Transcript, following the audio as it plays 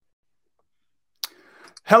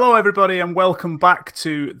Hello, everybody, and welcome back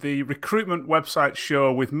to the Recruitment Website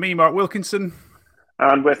Show with me, Mark Wilkinson.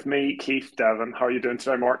 And with me, Keith Devon. How are you doing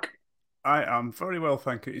today, Mark? I am very well,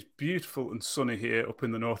 thank you. It's beautiful and sunny here up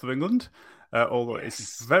in the north of England, although it's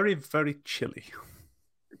Yes. very, very chilly.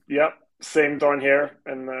 Yep. Same down here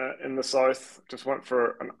in the south. Just went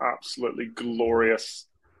for an absolutely glorious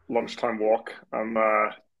lunchtime walk.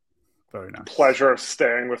 Very nice. Pleasure of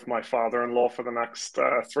staying with my father-in-law for the next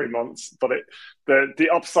 3 months. But the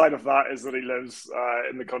upside of that is that he lives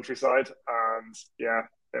in the countryside, and yeah,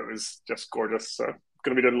 it was just gorgeous. So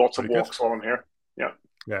going to be doing lots of Very good. walks while I'm here. Yeah.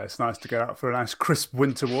 Yeah, it's nice to get out for a nice crisp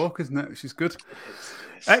winter walk, isn't it? Which is good. It is.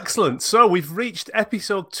 It is. Excellent. So we've reached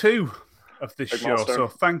episode 2 of this Big show. milestone. So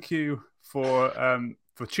thank you for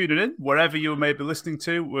tuning in wherever you may be listening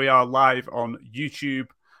to. We are live on YouTube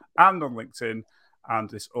and on LinkedIn, and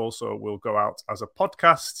this also will go out as a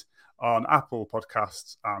podcast on Apple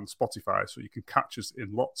Podcasts and Spotify, so you can catch us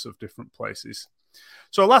in lots of different places.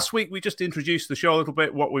 So last week we just introduced the show a little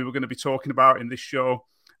bit, what we were going to be talking about in this show,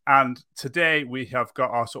 and today we have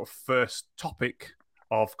got our sort of first topic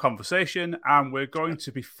of conversation, and we're going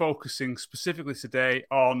to be focusing specifically today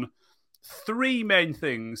on 3 main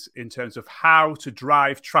things in terms of how to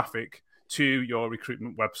drive traffic to your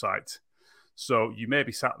recruitment website. So you may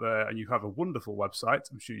be sat there and you have a wonderful website.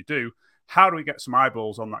 I'm sure you do. How do we get some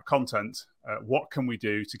eyeballs on that content? What can we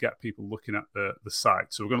do to get people looking at the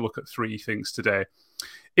site? So we're going to look at 3 things today.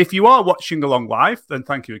 If you are watching along live, then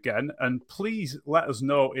thank you again. And please let us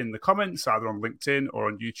know in the comments, either on LinkedIn or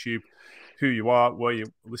on YouTube, who you are, where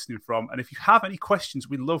you're listening from. And if you have any questions,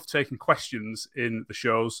 we love taking questions in the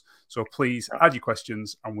shows. So please add your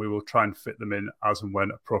questions and we will try and fit them in as and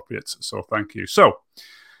when appropriate. So thank you. So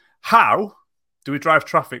how do we drive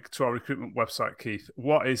traffic to our recruitment website, Keith?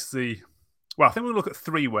 What is well, I think we'll look at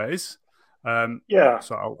 3 ways. Yeah.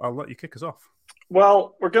 So I'll let you kick us off.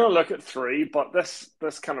 Well, we're going to look at 3, but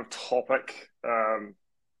this kind of topic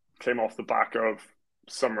came off the back of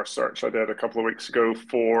some research I did a couple of weeks ago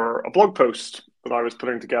for a blog post that I was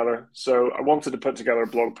putting together. So I wanted to put together a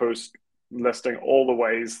blog post listing all the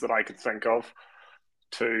ways that I could think of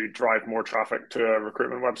to drive more traffic to a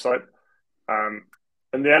recruitment website.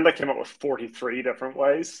 In the end, I came up with 43 different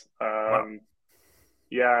ways. Wow,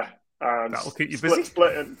 Yeah, and that'll keep you split busy.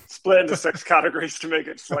 split in, split into 6 categories to make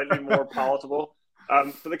it slightly more palatable.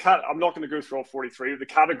 I'm not going to go through all 43. The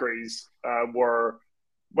categories were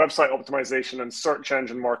website optimization and search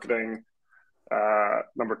engine marketing.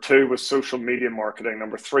 Number 2 was social media marketing.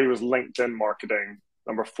 Number 3 was LinkedIn marketing.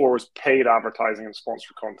 Number 4 was paid advertising and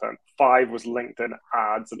sponsored content. 5 was LinkedIn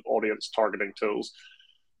ads and audience targeting tools.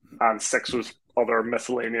 And 6 was other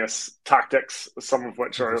miscellaneous tactics, some of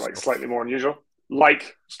which are like slightly more unusual,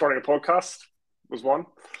 like starting a podcast was one,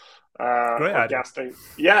 Great or idea. guesting,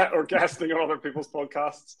 or guesting on other people's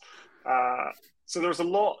podcasts. So there's a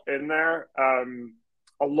lot in there,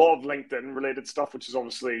 a lot of LinkedIn related stuff, which is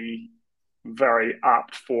obviously very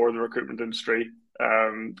apt for the recruitment industry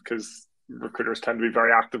because recruiters tend to be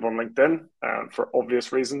very active on LinkedIn for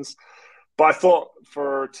obvious reasons. But I thought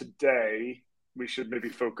for today, we should maybe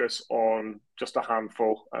focus on just a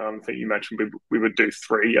handful. I think you mentioned we would do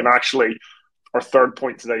 3. And actually, our third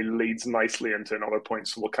point today leads nicely into another point.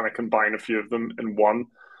 So we'll kind of combine a few of them in one.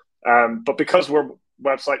 But because we're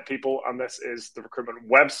website people and this is the recruitment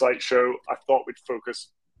website show, I thought we'd focus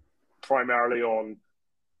primarily on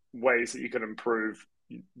ways that you can improve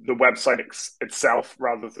the website itself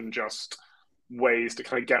rather than just ways to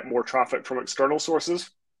kind of get more traffic from external sources.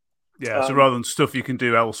 Yeah, so rather than stuff you can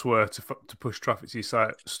do elsewhere to push traffic to your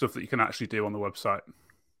site, stuff that you can actually do on the website.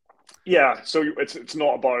 Yeah, so it's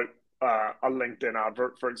not about a LinkedIn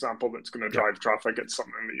advert, for example, that's going to Yeah. drive traffic. It's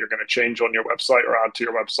something that you're going to change on your website or add to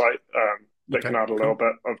your website that Okay, can add a little cool.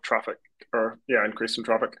 bit of traffic or, increase some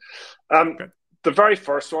traffic. Okay. The very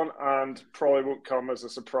first one, and probably won't come as a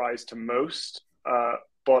surprise to most,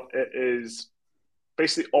 but it is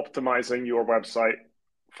basically optimizing your website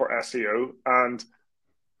for SEO. And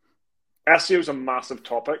SEO is a massive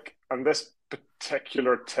topic, and this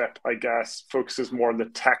particular tip, I guess, focuses more on the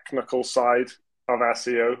technical side of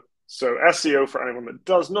SEO. So, SEO, for anyone that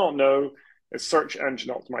does not know, is search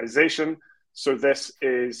engine optimization. So, this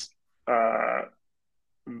is a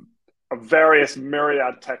various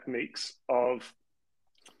myriad techniques of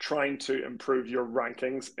trying to improve your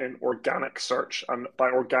rankings in organic search. And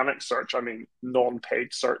by organic search, I mean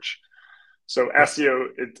non-paid search. So Yeah. SEO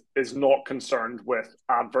is not concerned with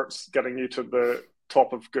adverts getting you to the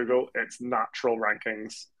top of Google. It's natural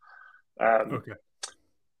rankings. Okay.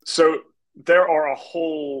 So there are a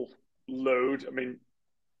whole load. I mean,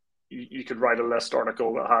 you could write a list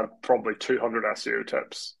article that had probably 200 SEO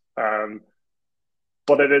tips.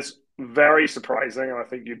 But it is very surprising, and I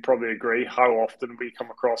think you'd probably agree, how often we come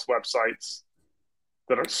across websites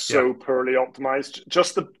that are so poorly optimized.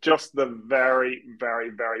 Just the very, very,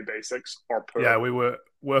 very basics are poor. Yeah, we were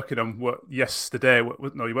working on what yesterday.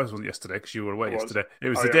 No, it wasn't yesterday because you were away yesterday. It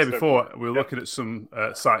was the day before. We were looking at some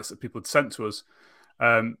sites that people had sent to us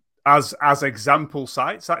as example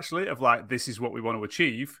sites, actually, of like, this is what we want to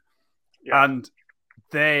achieve. Yeah. And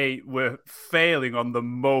they were failing on the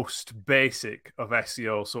most basic of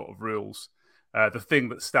SEO sort of rules. The thing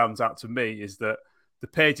that stands out to me is that the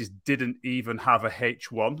pages didn't even have a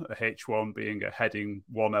H1 being a heading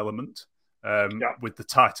one element with the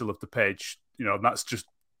title of the page. You know, and that's just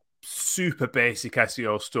super basic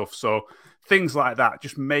SEO stuff. So things like that,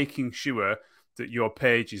 just making sure that your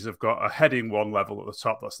pages have got a heading one level at the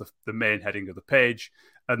top. That's the main heading of the page.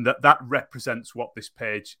 And that represents what this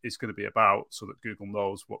page is going to be about so that Google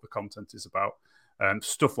knows what the content is about.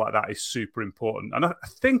 Stuff like that is super important. And I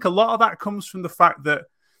think a lot of that comes from the fact that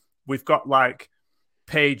we've got like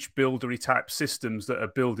page buildery type systems that are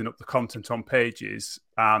building up the content on pages,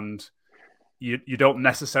 and you don't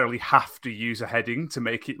necessarily have to use a heading to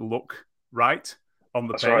make it look right on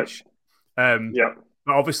the page. Right.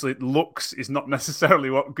 But obviously, looks is not necessarily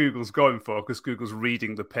what Google's going for, because Google's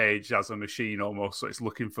reading the page as a machine almost, so it's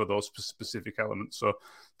looking for those specific elements. So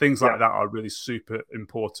things like that are really super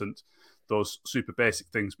important, those super basic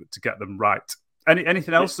things, but to get them right.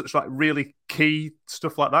 Anything else that's like really key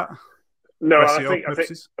stuff like that? No, I think.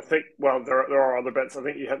 Well, there are other bits. I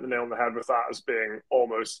think you hit the nail on the head with that as being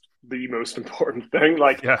almost the most important thing.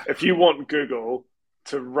 Like, if you want Google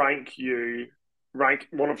to rank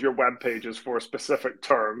one of your web pages for a specific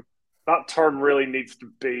term, that term really needs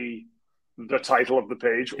to be the title of the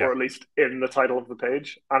page, or at least in the title of the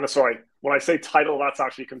page. And sorry, when I say title, that's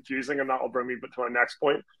actually confusing, and that'll bring me to my next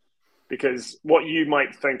point. Because what you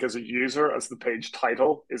might think as a user as the page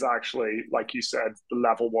title is actually, like you said, the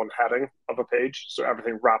level one heading of a page. So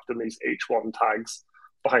everything wrapped in these H1 tags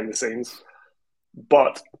behind the scenes.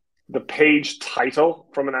 But the page title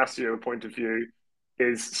from an SEO point of view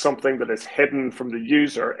is something that is hidden from the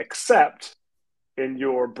user, except in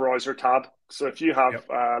your browser tab. So if you have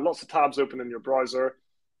lots of tabs open in your browser,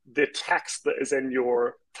 the text that is in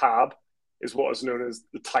your tab is what is known as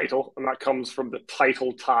the title, and that comes from the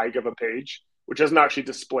title tag of a page, which isn't actually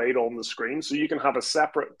displayed on the screen. So you can have a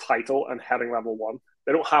separate title and heading level one.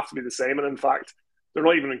 They don't have to be the same, and in fact, they're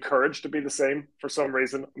not even encouraged to be the same for some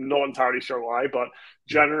reason. I'm not entirely sure why, but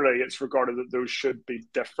generally it's regarded that those should be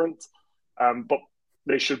different. But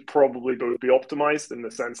they should probably both be optimized in the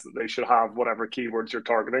sense that they should have whatever keywords you're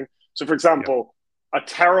targeting. So for example, a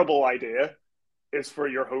terrible idea is for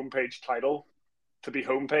your homepage title to be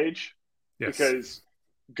homepage. Yes. Because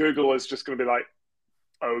Google is just going to be like,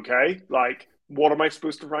 okay, like, what am I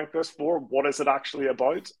supposed to rank this for? What is it actually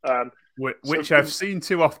about? Which I've seen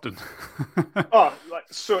too often. But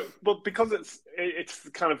because it's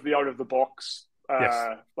kind of the out of the box,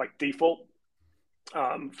 like default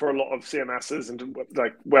for a lot of CMSs and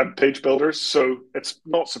like web page builders. So it's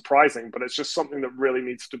not surprising, but it's just something that really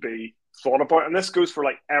needs to be thought about. And this goes for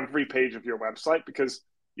like every page of your website, because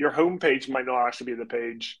your homepage might not actually be the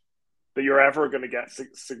page that you're ever going to get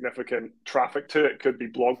significant traffic to. It could be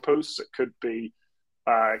blog posts. It could be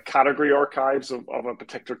category archives of a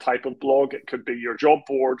particular type of blog. It could be your job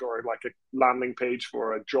board, or like a landing page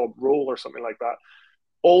for a job role or something like that.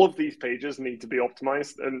 All of these pages need to be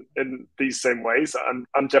optimized in these same ways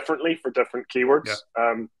and differently for different keywords.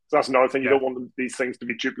 So that's another thing. You don't want these things to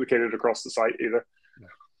be duplicated across the site either.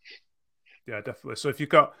 Yeah, definitely. So if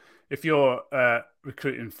you're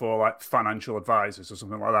recruiting for like financial advisors or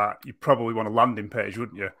something like that, you probably want a landing page,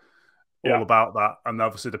 wouldn't you? All about that. And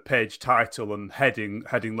obviously the page title and heading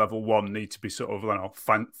level one need to be sort of,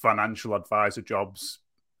 financial advisor jobs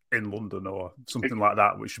in London or something like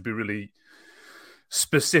that, which should be really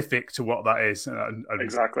specific to what that is. And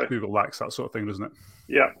exactly. Google likes that sort of thing, doesn't it?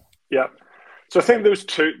 Yeah. So I think those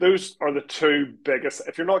are the two biggest.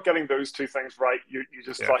 If you're not getting those two things right, you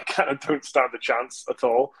just like kind of don't stand a chance at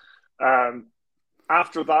all.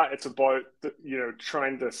 After that, it's about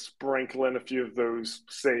trying to sprinkle in a few of those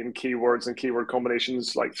same keywords and keyword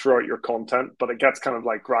combinations like throughout your content, but it gets kind of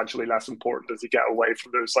like gradually less important as you get away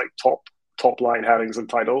from those like top line headings and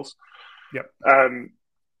titles.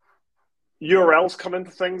 URLs come into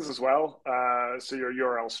things as well. So your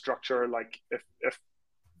URL structure, like if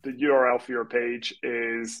the URL for your page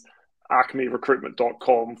is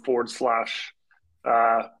acmerecruitment.com /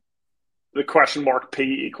 the question mark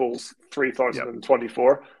P equals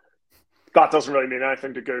 3024. That doesn't really mean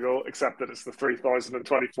anything to Google, except that it's the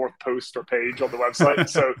 3024th post or page on the website.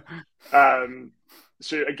 So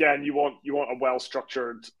So again, you want a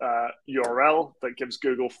well-structured URL that gives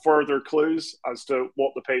Google further clues as to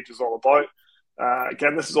what the page is all about.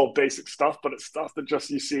 Again, this is all basic stuff, but it's stuff that just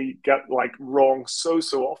you see get like wrong so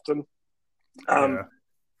often. Yeah.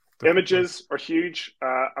 Images are huge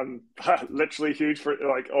and literally huge for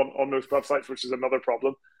like on most websites, which is another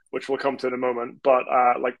problem, which we'll come to in a moment. But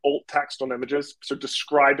like alt text on images, so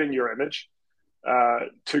describing your image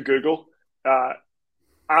to Google,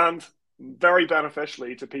 and very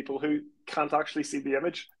beneficially to people who can't actually see the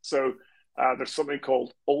image. So there's something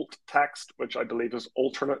called alt text, which I believe is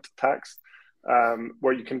alternate text,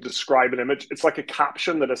 where you can describe an image. It's like a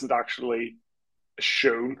caption that isn't actually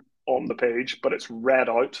shown on the page, but it's read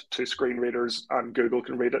out to screen readers and Google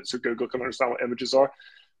can read it, so Google can understand what images are.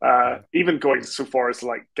 Even going so far as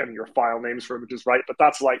like getting your file names for images right, but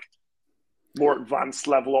that's like more advanced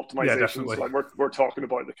level optimizations. Yeah, like we're talking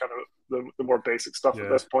about the kind of the more basic stuff at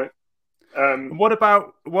this point. What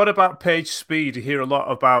about page speed? You hear a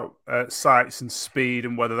lot about sites and speed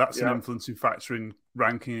and whether that's an influencing factor in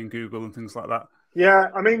ranking in Google and things like that. Yeah,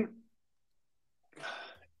 I mean,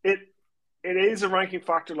 it is a ranking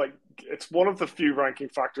factor. Like it's one of the few ranking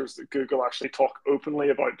factors that Google actually talk openly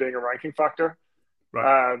about being a ranking factor.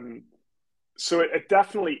 Right. So it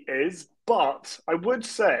definitely is, but I would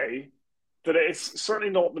say that it's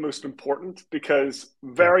certainly not the most important because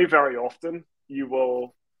very often you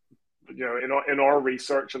will, in our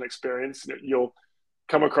research and experience, you'll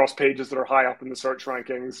come across pages that are high up in the search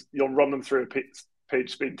rankings. You'll run them through a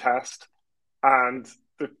page speed test, and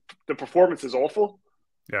the performance is awful.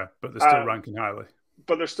 Yeah, but they're still ranking highly.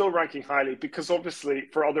 But they're still ranking highly because obviously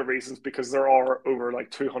for other reasons, because there are over like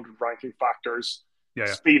 200 ranking factors. Yeah.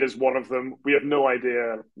 Speed is one of them. We have no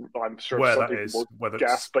idea. I'm sure where some that people is, will whether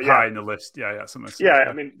guess, it's but high in the list. Something. Yeah,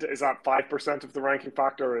 I mean, is that 5% of the ranking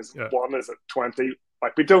factor? Is one? Is it 20?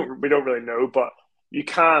 Like we don't really know, but you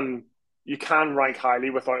can rank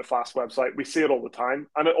highly without a fast website. We see it all the time,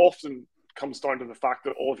 and it often comes down to the fact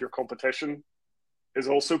that all of your competition is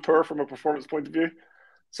also poor from a performance point of view.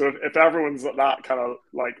 So if everyone's at that kind of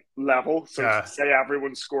like level, so say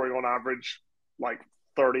everyone's scoring on average like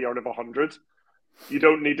 30 out of 100, you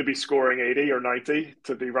don't need to be scoring 80 or 90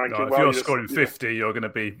 to be ranking well. If you're scoring 50, you're going to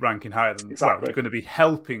be ranking higher than exactly. Well, you're going to be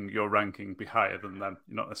helping your ranking be higher than them.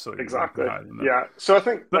 You're not necessarily ranking higher than them. Yeah. So I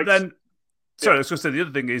think, but then, sorry, I was going to say the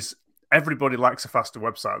other thing is everybody likes a faster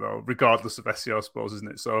website though, regardless of SEO, I suppose,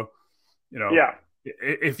 isn't it? So,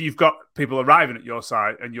 if you've got people arriving at your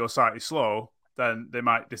site and your site is slow, then they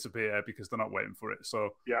might disappear because they're not waiting for it. So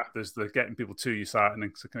there's the getting people to your site and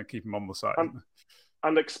then kind of keep them on the site.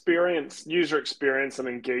 And user experience and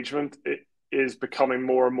engagement, it is becoming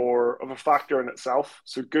more and more of a factor in itself.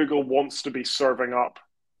 So Google wants to be serving up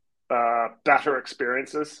better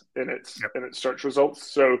experiences in its search results.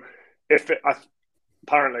 So if it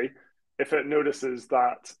notices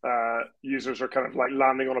that users are kind of like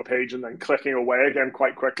landing on a page and then clicking away again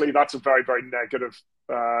quite quickly, that's a very, very negative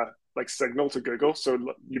like signal to Google. So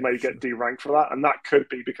you may get deranked for that, and that could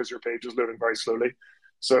be because your page is loading very slowly.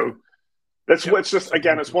 So it's just,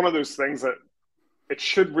 again, it's one of those things that it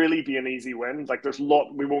should really be an easy win. Like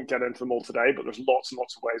we won't get into them all today, but there's lots and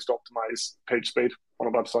lots of ways to optimize page speed on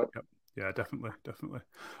a website. Yeah, definitely.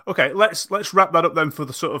 Okay, let's wrap that up then for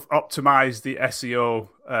the sort of optimize the SEO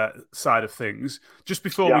side of things. Just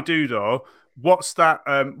before we do though, what's that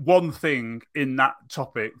one thing in that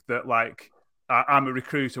topic that like I'm a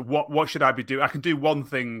recruiter, what should I be doing? I can do one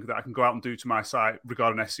thing that I can go out and do to my site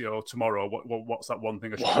regarding SEO tomorrow. What's that one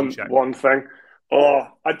thing I should check? One thing? Oh,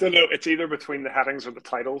 I don't know. It's either between the headings or the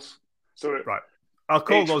titles. So right. I'll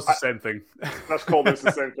call those the same thing. Let's call those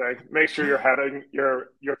the same thing. Make sure your heading, your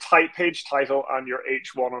page title and your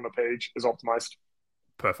H1 on a page is optimized.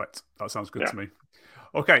 Perfect. That sounds good to me.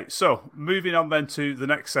 Okay, so moving on then to the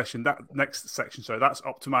next section. That's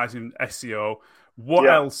optimizing SEO. What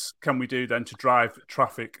else can we do then to drive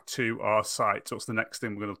traffic to our site? So what's the next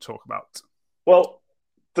thing we're going to talk about? Well,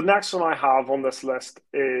 the next one I have on this list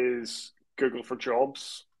is Google for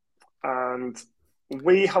Jobs. And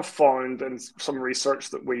we have found in some research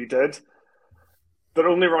that we did that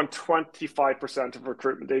only around 25% of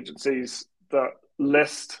recruitment agencies that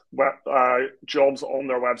list jobs on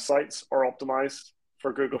their websites are optimized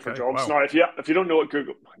for Google for Jobs. Wow. Now, if you don't know what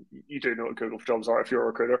you do know what Google for Jobs are if you're a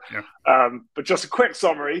recruiter. Yeah. But just a quick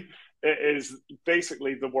summary, it is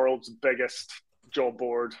basically the world's biggest job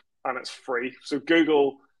board, and it's free. So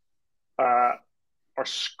Google are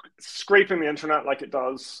scraping the internet like it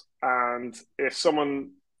does, and if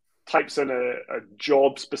someone types in a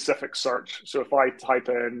job-specific search, so if I type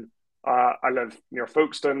in, I live near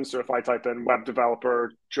Folkestone, so if I type in web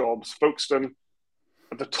developer jobs Folkestone,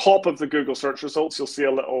 at the top of the Google search results, you'll see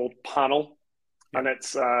a little panel, and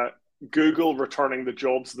it's Google returning the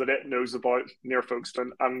jobs that it knows about near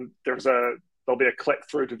Folkestone. And there'll be a click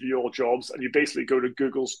through to view all jobs, and you basically go to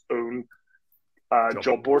Google's own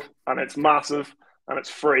job board, and it's massive and it's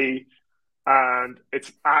free, and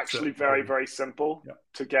it's actually very, very simple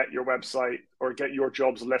to get your website or get your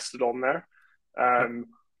jobs listed on there. And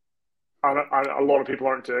a lot of people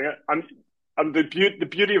aren't doing it. And the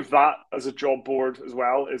beauty of that as a job board as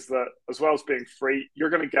well is that, as well as being free, you're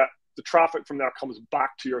going to get the traffic from there comes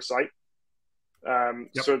back to your site.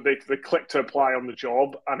 So they click to apply on the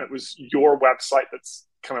job, and it was your website that's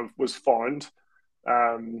kind of was found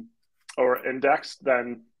or indexed.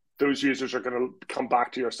 Then those users are going to come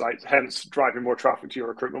back to your site, hence driving more traffic to your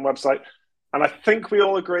recruitment website. And I think we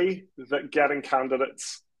all agree that getting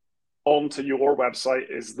candidates onto your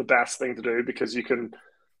website is the best thing to do, because you can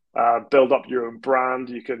build up your own brand,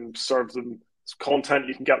 you can serve them content,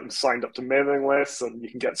 you can get them signed up to mailing lists, and you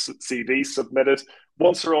can get CVs submitted.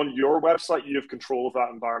 Once they're on your website, you have control of that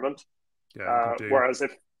environment. Whereas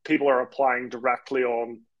if people are applying directly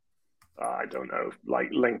on, I don't know,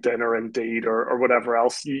 like LinkedIn or Indeed or whatever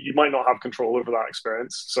else, you might not have control over that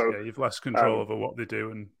experience. So you've less control over what they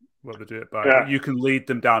do and what they do it by. But you can lead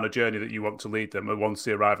them down a journey that you want to lead them once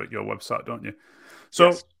they arrive at your website, don't you?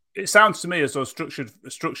 So it sounds to me as though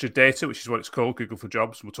structured data, which is what it's called, Google for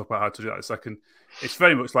Jobs, and we'll talk about how to do that in a second. It's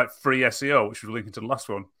very much like free SEO, which we're linking to the last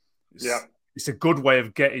one. It's a good way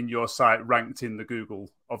of getting your site ranked in the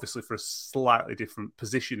Google, obviously for a slightly different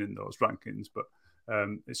position in those rankings, but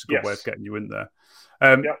it's a good way of getting you in there.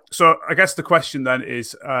 So I guess the question then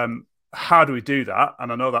is, how do we do that?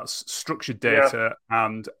 And I know that's structured data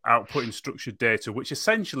and outputting structured data, which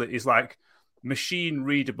essentially is like machine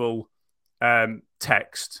readable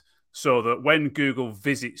text, so that when Google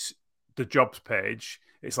visits the jobs page,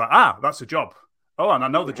 it's like, that's a job. Oh, and I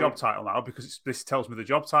know the job title now because this tells me the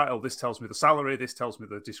job title, this tells me the salary, this tells me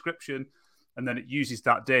the description, and then it uses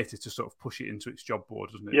that data to sort of push it into its job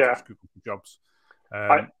board, doesn't it? Google for Jobs.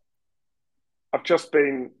 I've just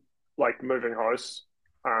been like moving house,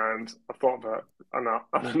 and I thought of an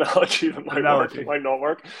analogy that might work, it might not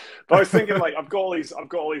work. But I was thinking, like, I've got all these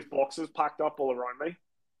boxes packed up all around me.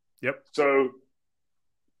 So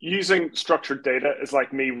using structured data is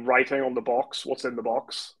like me writing on the box what's in the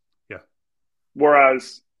box.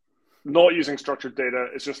 Whereas not using structured data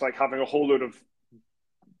is just like having a whole load of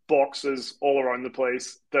boxes all around the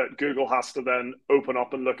place that Google has to then open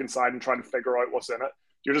up and look inside and try to figure out what's in it.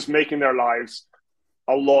 You're just making their lives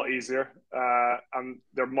a lot easier, and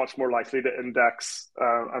they're much more likely to index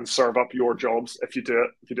and serve up your jobs if you do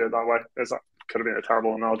it that way. That could have been a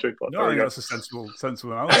terrible analogy, but no, I think that's a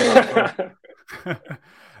sensible analogy.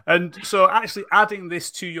 And so, actually, adding this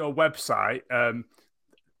to your website,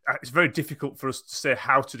 it's very difficult for us to say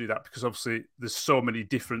how to do that, because obviously there's so many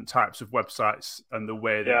different types of websites, and the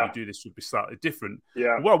way that you do this would be slightly different.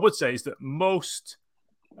 What I would say is that most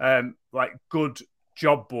like good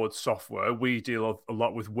job board software, we deal a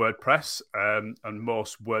lot with WordPress, and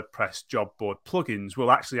most WordPress job board plugins will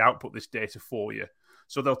actually output this data for you.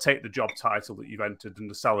 So they'll take the job title that you've entered and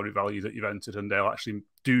the salary value that you've entered, and they'll actually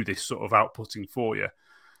do this sort of outputting for you.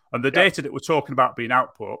 And the data that we're talking about being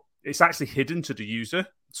output, it's actually hidden to the user.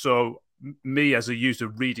 So me as a user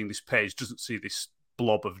reading this page doesn't see this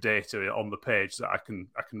blob of data on the page that I can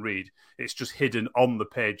read. It's just hidden on the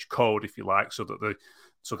page code, if you like, so that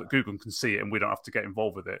Google can see it and we don't have to get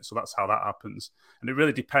involved with it. So that's how that happens. And it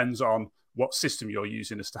really depends on what system you're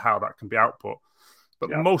using as to how that can be output.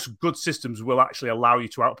 But most good systems will actually allow you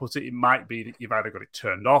to output it. It might be that you've either got it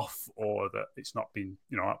turned off or that it's not been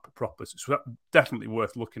output properly. So it's definitely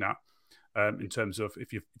worth looking at in terms of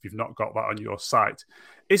if you've not got that on your site.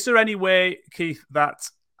 Is there any way, Keith, that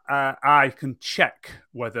I can check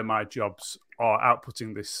whether my jobs are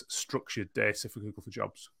outputting this structured data for Google for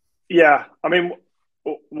Jobs? Yeah, I mean,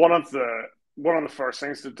 one of the first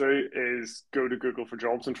things to do is go to Google for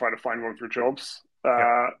Jobs and try to find one of your jobs.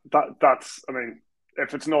 That's, I mean,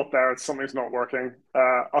 if it's not there, something's not working.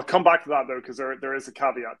 I'll come back to that though, because there is a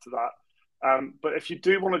caveat to that. But if you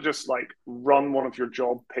do want to just like run one of your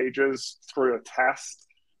job pages through a test,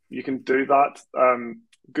 you can do that.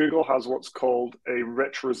 Google has what's called a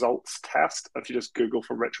rich results test. If you just Google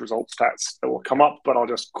for rich results tests, it will come up, but I'll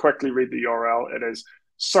just quickly read the URL. It is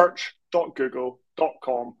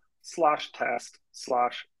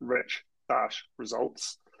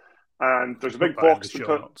search.google.com/test/rich-results. And there's a big box to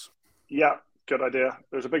put. Yeah, good idea.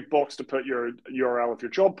 There's a big box to put your URL of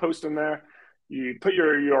your job post in there. You put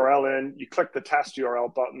your URL in, you click the test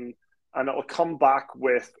URL button, and it will come back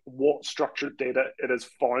with what structured data it has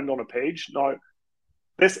found on a page. Now,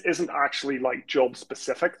 this isn't actually like job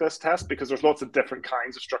specific, this test, because there's lots of different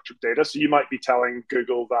kinds of structured data. So you might be telling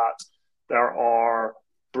Google that there are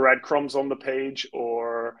breadcrumbs on the page,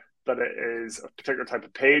 or that it is a particular type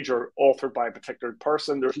of page, or authored by a particular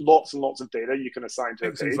person. There's lots and lots of data you can assign I to a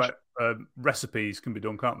think things page. like recipes can be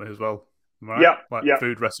done, can't they, as well? Right? Yeah, Like yeah,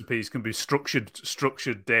 food recipes can be structured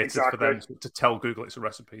data for exactly. them to tell Google it's a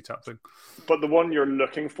recipe type thing. But the one you're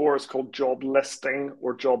looking for is called job listing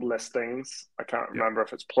or job listings. I can't Yeah. remember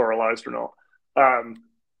if it's pluralized or not.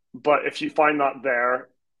 But if you find that there,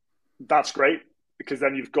 that's great, because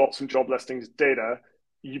then you've got some job listings data.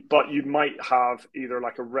 But you might have either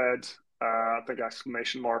like a red, I think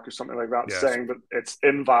exclamation mark or something like that, Yes. saying that it's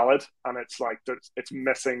invalid and it's like it's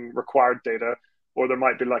missing required data, or there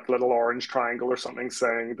might be like a little orange triangle or something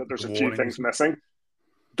saying that there's a few Warnings. things missing.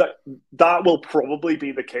 That will probably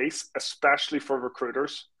be the case, especially for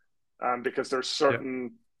recruiters, because there's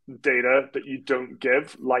certain data that you don't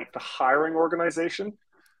give, like the hiring organization.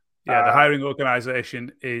 Yeah, the hiring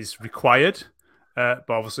organization is required, but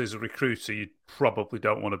obviously as a recruiter, you probably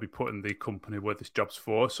don't want to be putting the company where this job's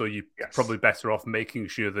for. So you're Yes. probably better off making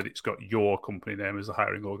sure that it's got your company name as the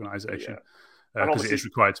hiring organization, Yeah. And because it obviously, is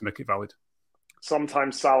required to make it valid.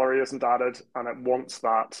 sometimes salary isn't added and it wants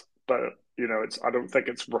that, but it's, I don't think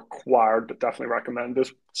it's required, but definitely recommended.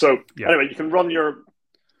 So Yeah. anyway, you can run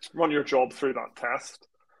your job through that test,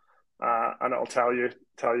 and it'll tell you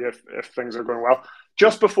if things are going well.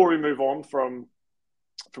 Just before we move on from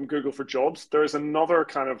Google for Jobs, there's another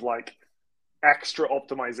kind of like extra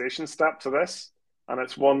optimization step to this, and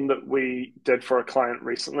it's one that we did for a client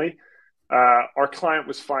recently. Our client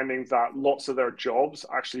was finding that lots of their jobs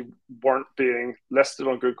actually weren't being listed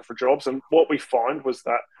on Google for Jobs, and what we found was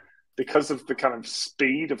that because of the kind of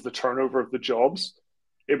speed of the turnover of the jobs,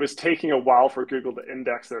 it was taking a while for Google to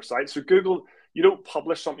index their site. So Google, you don't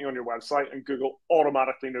publish something on your website and Google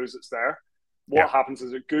automatically knows it's there. Yeah. What happens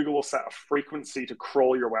is that Google will set a frequency to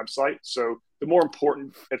crawl your website. So the more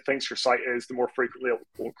important it thinks your site is, the more frequently it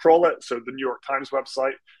will crawl it. So the New York Times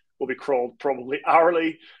website will be crawled probably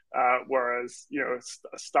hourly, whereas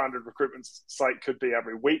a standard recruitment site could be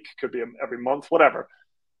every week, could be every month, whatever.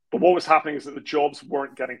 But what was happening is that the jobs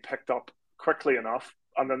weren't getting picked up quickly enough,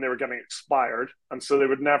 and then they were getting expired, and so they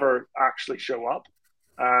would never actually show up.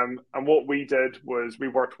 And what we did was we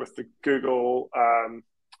worked with the Google,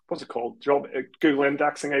 what's it called? Google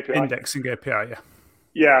Indexing API. Indexing API, yeah.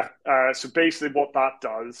 Yeah. So basically, what that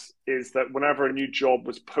does is that whenever a new job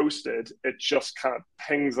was posted, it just kind of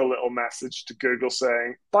pings a little message to Google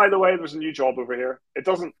saying, "By the way, there's a new job over here." It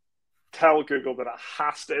doesn't tell Google that it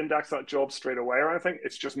has to index that job straight away or anything.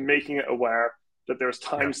 It's just making it aware that there's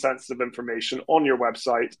time sensitive information on your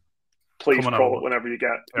website. Please crawl it whenever you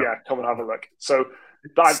get. Yeah, come and have a look. So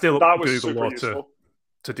that was Google super useful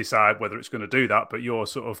to decide whether it's going to do that, but you're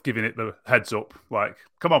sort of giving it the heads up, like,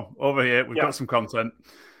 come on over here, we've got some content,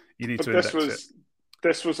 you need to index it.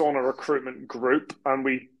 This was on a recruitment group, and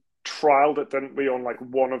we trialed it, didn't we, on like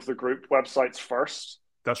one of the group websites first.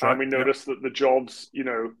 That's right. And we noticed that the jobs,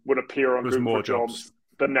 would appear on Google for Jobs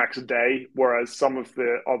the next day, whereas some of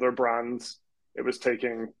the other brands, it was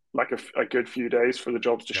taking like a good few days for the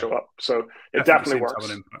jobs to show up. So it definitely works.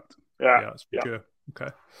 Have an impact. Yeah, that's for sure.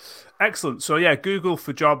 Okay, excellent. So yeah, Google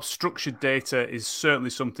for Jobs structured data is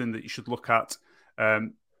certainly something that you should look at.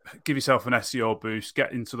 Give yourself an SEO boost.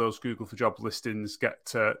 Get into those Google for Job listings.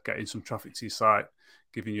 Get in some traffic to your site,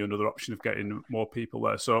 giving you another option of getting more people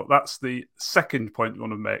there. So that's the second point you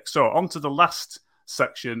want to make. So on to the last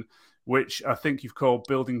section, which I think you've called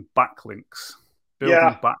building backlinks.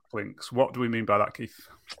 Backlinks. What do we mean by that, Keith?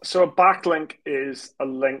 So a backlink is a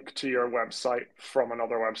link to your website from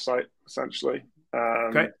another website, essentially.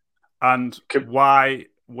 Okay. And why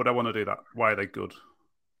would I want to do that? Why are they good?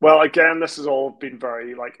 Well, again, this has all been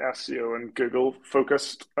very like SEO and Google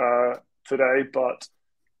focused today, but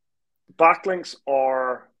backlinks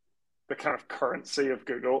are the kind of currency of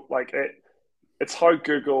Google. Like it's how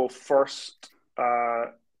Google first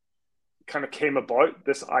kind of came about,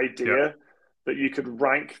 this idea that you could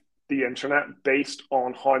rank the internet based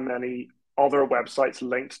on how many other websites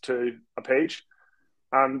linked to a page.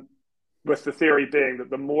 And with the theory being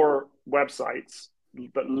that the more websites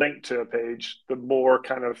that link to a page, the more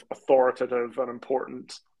kind of authoritative and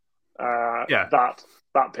important that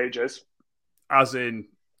page is. As in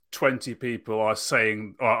 20 people are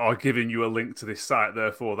saying, are giving you a link to this site,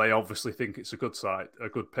 therefore they obviously think it's a good site, a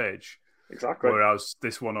good page. Exactly. Whereas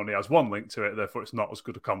this one only has one link to it, therefore it's not as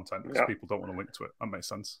good a content because people don't want to link to it. That makes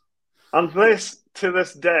sense. And this, to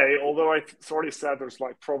this day, although I already said there's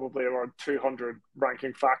like probably around 200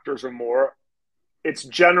 ranking factors or more, it's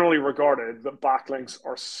generally regarded that backlinks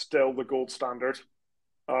are still the gold standard.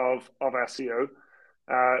 of SEO.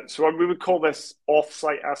 So we would call this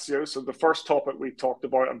off-site SEO. So the first topic we talked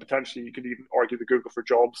about, and potentially you could even argue the Google for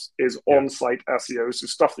Jobs, is on-site SEO. So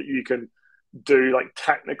stuff that you can do like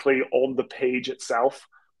technically on the page itself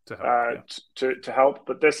to help.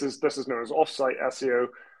 But this is known as off-site SEO,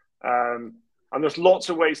 and there's lots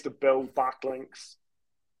of ways to build backlinks.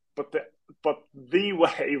 But the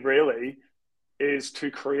way really is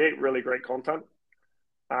to create really great content,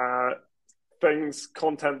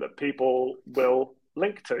 content that people will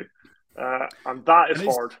link to, and that is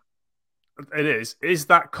hard. It is. Is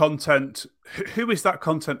that content? Who is that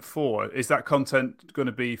content for? Is that content going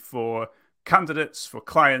to be for candidates, for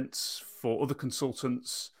clients, for other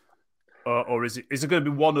consultants, or is it going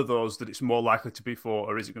to be one of those that it's more likely to be for,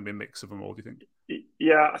 or is it going to be a mix of them all? Do you think?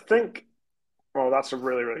 Yeah, I think. Well, that's a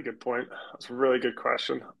really, really good point. That's a really good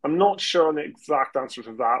question. I'm not sure on the exact answer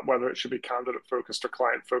to that, whether it should be candidate focused or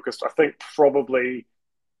client focused. I think probably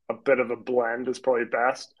a bit of a blend is probably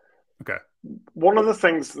best. Okay. One of the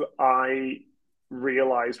things that I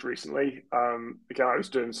realized recently, again, I was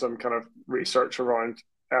doing some kind of research around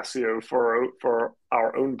SEO for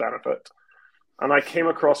our own benefit, and I came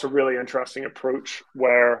across a really interesting approach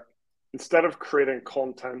where instead of creating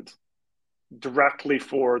content directly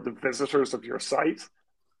for the visitors of your site,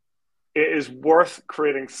 it is worth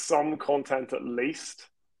creating some content at least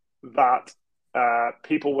that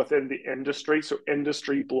people within the industry, so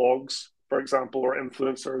industry blogs, for example, or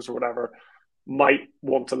influencers or whatever, might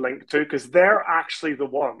want to link to, because they're actually the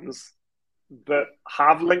ones that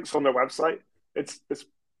have links on their website. It's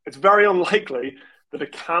very unlikely that a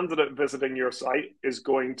candidate visiting your site is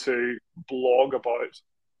going to blog about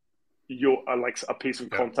your like a piece of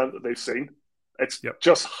content that they've seen. It's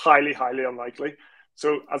just highly, highly unlikely.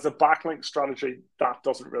 So as a backlink strategy, that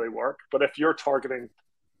doesn't really work. But if you're targeting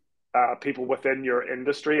people within your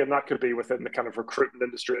industry, and that could be within the kind of recruitment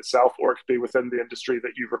industry itself, or it could be within the industry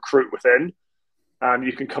that you recruit within, and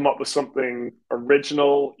you can come up with something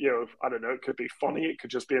original. I don't know, it could be funny, it could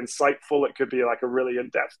just be insightful, it could be like a really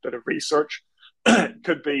in-depth bit of research, it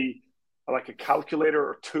could be like a calculator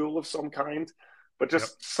or tool of some kind, but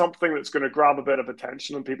just something that's going to grab a bit of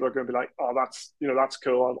attention, and people are going to be like, oh, that's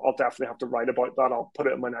cool. I'll definitely have to write about that. I'll put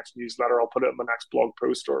it in my next newsletter. I'll put it in my next blog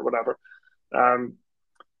post or whatever.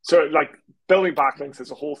 So like building backlinks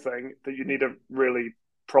is a whole thing that you need to really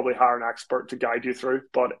probably hire an expert to guide you through.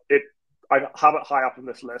 But I have it high up on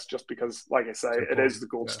this list just because, like I say, it is the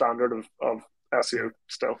gold standard of SEO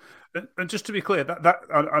still. And just to be clear,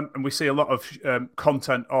 and we see a lot of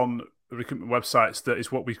content on recruitment websites that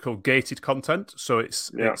is what we call gated content. So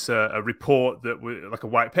it's a report that like a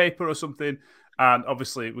white paper or something, and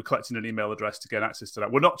obviously we're collecting an email address to gain access to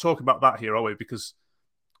that. We're not talking about that here, are we? Because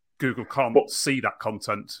Google can't see that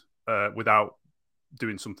content without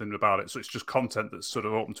doing something about it. So it's just content that's sort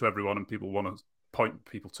of open to everyone, and people want to point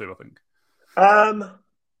people to, I think.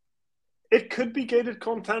 It could be gated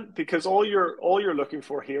content because all you're looking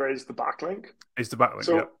for here is the backlink.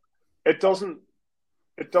 So it doesn't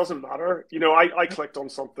matter. I clicked on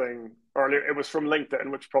something earlier. It was from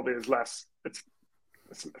LinkedIn, which probably is less. It's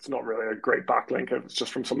not really a great backlink. It's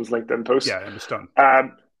just from someone's LinkedIn post. Yeah, I understand.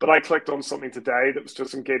 But I clicked on something today that was just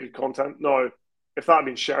some gated content. Now, if that had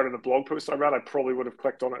been shared in a blog post I read, I probably would have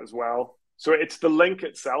clicked on it as well. So it's the link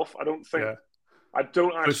itself. I don't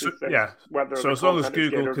actually think whether. So as long as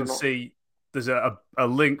Google can see there's a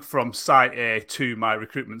link from site A to my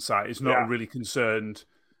recruitment site, it's not really concerned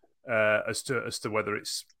as to whether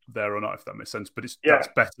it's there or not, if that makes sense. But that's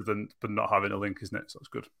better than not having a link, isn't it? So it's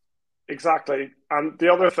good. Exactly. And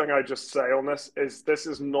the other thing I just say on this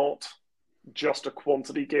is not just a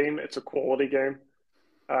quantity game, it's a quality game.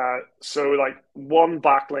 So like one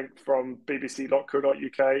backlink from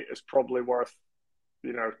bbc.co.uk is probably worth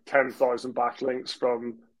 10,000 backlinks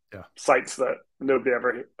from sites that nobody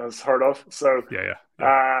ever has heard of. So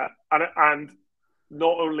and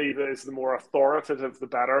not only is the more authoritative the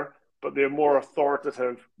better, but the more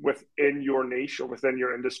authoritative within your niche or within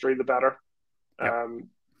your industry the better.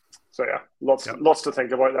 So lots to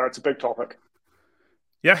think about there. It's a big topic.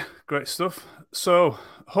 Yeah, great stuff. So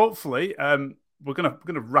hopefully, we're gonna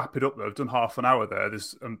wrap it up. Though I've done half an hour there.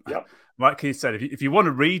 There's like Keith said, if you want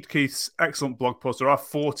to read Keith's excellent blog post, there are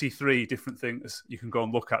 43 different things you can go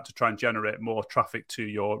and look at to try and generate more traffic to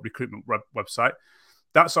your recruitment website.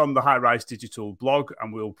 That's on the High Rise Digital blog,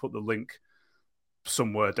 and we'll put the link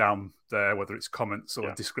somewhere down there, whether it's comments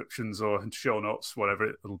or descriptions or show notes,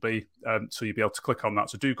 whatever it'll be. So you'll be able to click on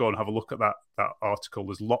that. So do go and have a look at that article.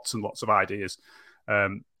 There's lots and lots of ideas.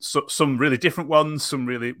 So, some really different ones, some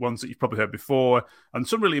really ones that you've probably heard before, and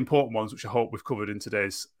some really important ones, which I hope we've covered in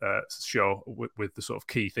today's show with the sort of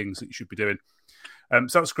key things that you should be doing.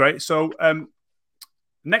 So that's great. So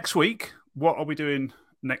next week, what are we doing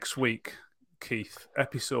next week, Keith?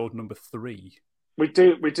 Episode number 3. We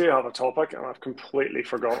do have a topic, and I've completely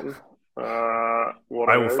forgotten what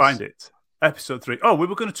I it will is. find it. Episode 3. Oh, we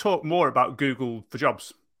were going to talk more about Google for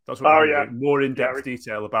Jobs. That's what we're going to do. More in-depth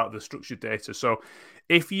detail about the structured data. So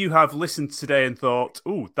if you have listened today and thought,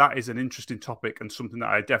 oh, that is an interesting topic and something that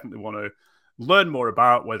I definitely want to learn more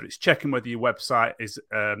about, whether it's checking whether your website is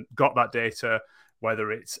got that data,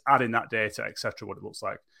 whether it's adding that data, etc., what it looks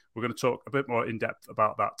like, we're going to talk a bit more in depth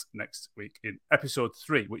about that next week in episode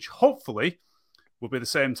 3, which hopefully will be the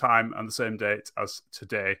same time and the same date as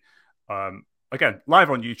today. Again, live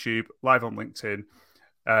on YouTube, live on LinkedIn.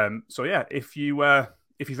 So yeah, if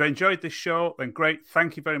you've enjoyed this show, then great.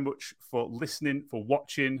 Thank you very much for listening, for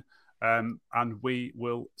watching, and we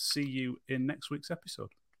will see you in next week's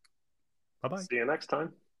episode. Bye-bye. See you next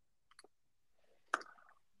time.